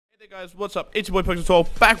Hey guys, what's up? It's your boy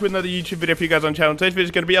Mr.T back with another YouTube video for you guys on the channel. Today's video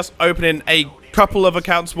is going to be us opening a couple of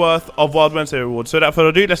accounts worth of Wild Wednesday rewards. So without further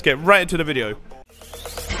ado, let's get right into the video.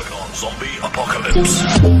 Zombie apocalypse.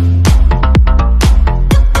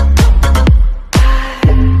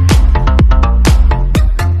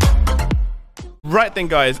 Right then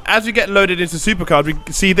guys, as we get loaded into Supercard, we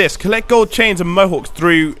can see this. Collect gold chains and mohawks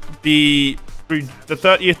through the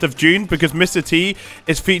 30th of June because Mr.T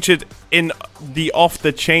is featured in the Off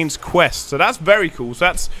the Chains quest. So that's very cool. So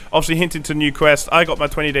that's obviously hinting to new quest. I got my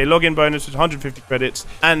 20-day login bonus with 150 credits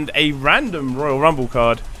and a random Royal Rumble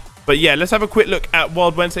card. But yeah, let's have a quick look at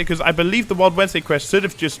Wild Wednesday because I believe the Wild Wednesday quest should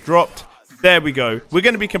have just dropped. There we go. We're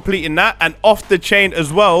going to be completing that and Off the Chain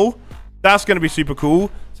as well. That's going to be super cool.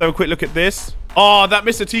 So have a quick look at this. Oh, that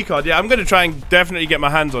Mr.T card. Yeah, I'm going to try and definitely get my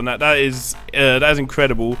hands on that. That is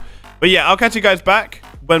incredible. But yeah, I'll catch you guys back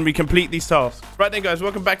when we complete these tasks. Right then guys,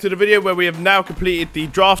 welcome back to the video where we have now completed the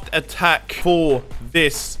draft attack for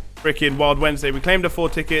this freaking Wild Wednesday. We claimed the 4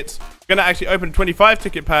 tickets. We're going to actually open a 25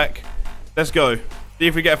 ticket pack. Let's go. See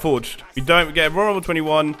if we get forged. We don't, we get a Royal Rumble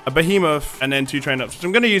 21, a Behemoth, and then 2 train ups. So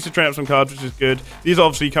I'm going to use to train up some cards, which is good. These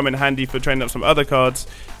obviously come in handy for training up some other cards.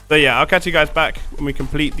 So yeah, I'll catch you guys back when we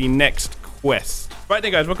complete the next quest. Right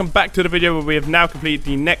then guys, welcome back to the video where we have now completed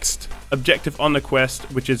the next objective on the quest,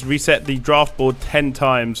 which is reset the draft board 10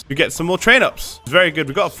 times. We get some more train ups. It's very good.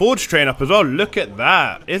 We got a forge train up as well. Look at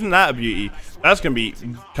that. Isn't that a beauty? That's going to be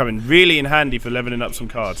coming really in handy for leveling up some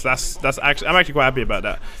cards. That's actually, I'm actually quite happy about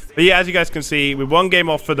that. But yeah, as you guys can see, we're 1 game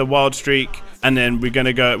off for the wild streak, and then we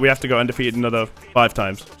have to go undefeated another 5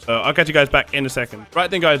 times. So I'll catch you guys back in a second. Right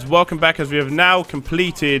then guys, welcome back as we have now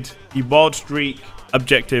completed the wild streak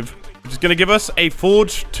objective, which is going to give us a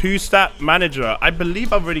forged 2-stat manager. I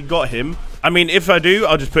believe I've already got him. I mean, if I do,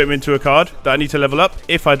 I'll just put him into a card that I need to level up.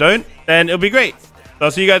 If I don't, then it'll be great. So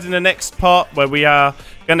I'll see you guys in the next part where we are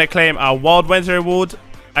going to claim our Wild Wednesday reward,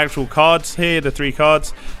 actual cards here, the 3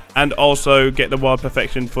 cards, and also get the Wild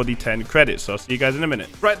Perfection for the 10 credits. So I'll see you guys in a minute.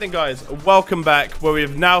 Right then guys, welcome back where we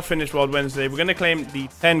have now finished Wild Wednesday. We're going to claim the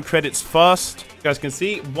 10 credits first. You guys can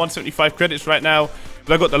see 175 credits right now.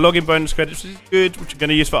 But I got the login bonus credits, which is good, which I'm going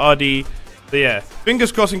to use for RD. So yeah,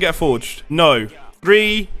 fingers crossed and get forged. No,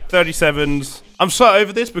 3 37s. I'm so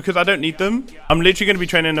over this because I don't need them. I'm literally going to be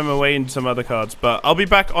training them away in some other cards, but I'll be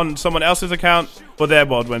back on someone else's account for their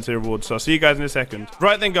Wild Wednesday rewards. So I'll see you guys in a second.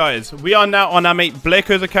 Right then guys, we are now on our mate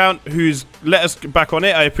Blakeo's account, who's let us back on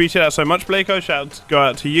it. I appreciate that so much, Blakeo. Shout out, go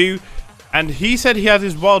out to you. And he said he has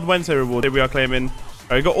his Wild Wednesday reward. Here we are claiming.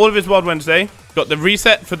 We got all of his Wild Wednesday. Got the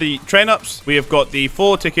reset for the train ups. We have got the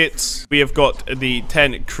 4 tickets. We have got the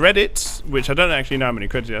 10 credits, which I don't actually know how many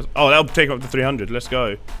credits he has. Oh, that'll take up to 300. Let's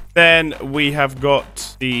go. Then we have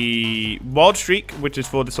got the wild streak, which is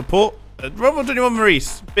for the support. Rumble 21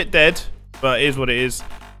 Maurice, bit dead, but it is what it is.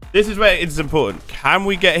 This is where it's important. Can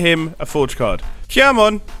we get him a forge card? Come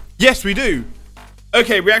on. Yes, we do.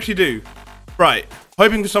 Okay, we actually do. Right.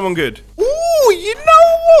 Hoping for someone good. Ooh, you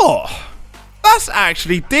know what? That's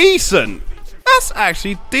actually decent. That's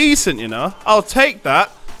actually decent, you know. I'll take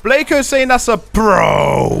that. Blakeo's saying that's a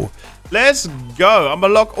bro. Let's go. I'm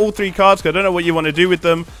going to lock all 3 cards because I don't know what you want to do with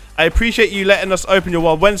them. I appreciate you letting us open your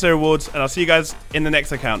Wild Wednesday rewards, and I'll see you guys in the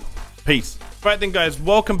next account. Peace. Right then, guys,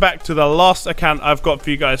 welcome back to the last account I've got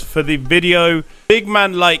for you guys for the video. Big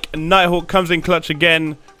man like Nighthawk comes in clutch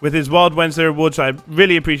again with his Wild Wednesday rewards. I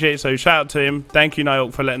really appreciate it, so shout out to him. Thank you,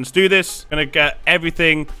 Nighthawk, for letting us do this. Going to get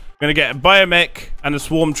everything. Going to get a Biomech and a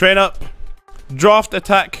Swarm train up. Draft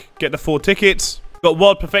attack, get the 4 tickets. Got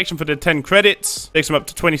Wild Perfection for the 10 credits. Takes them up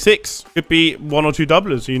to 26. Could be 1 or 2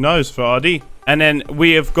 doublers, who knows, for RD. And then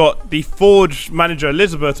we have got the Forge Manager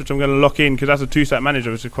Elizabeth, which I'm going to lock in because that's a 2-stat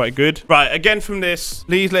manager, which is quite good. Right, again from this,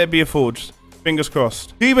 please let it be a Forge. Fingers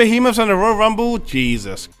crossed. 2 Behemoths and a Royal Rumble?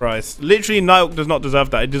 Jesus Christ. Literally, Nighthawk does not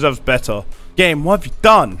deserve that. It deserves better. Game, what have you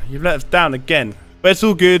done? You've let us down again. But it's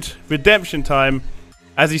all good. Redemption time.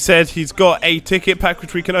 As he said, he's got a ticket pack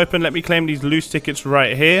which we can open. Let me claim these loose tickets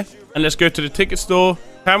right here. And let's go to the ticket store.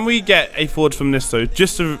 Can we get a forge from this, though?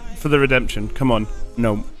 Just for the redemption. Come on.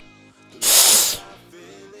 No.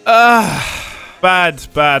 Bad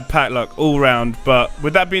pack luck all round. But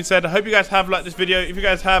with that being said, I hope you guys have liked this video. If you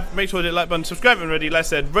guys have, make sure to hit the like button, subscribe when ready. Like I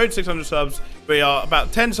said, road 600 subs. We are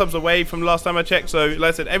about 10 subs away from last time I checked. So like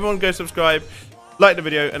I said, everyone go subscribe, like the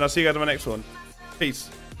video, and I'll see you guys on my next one. Peace.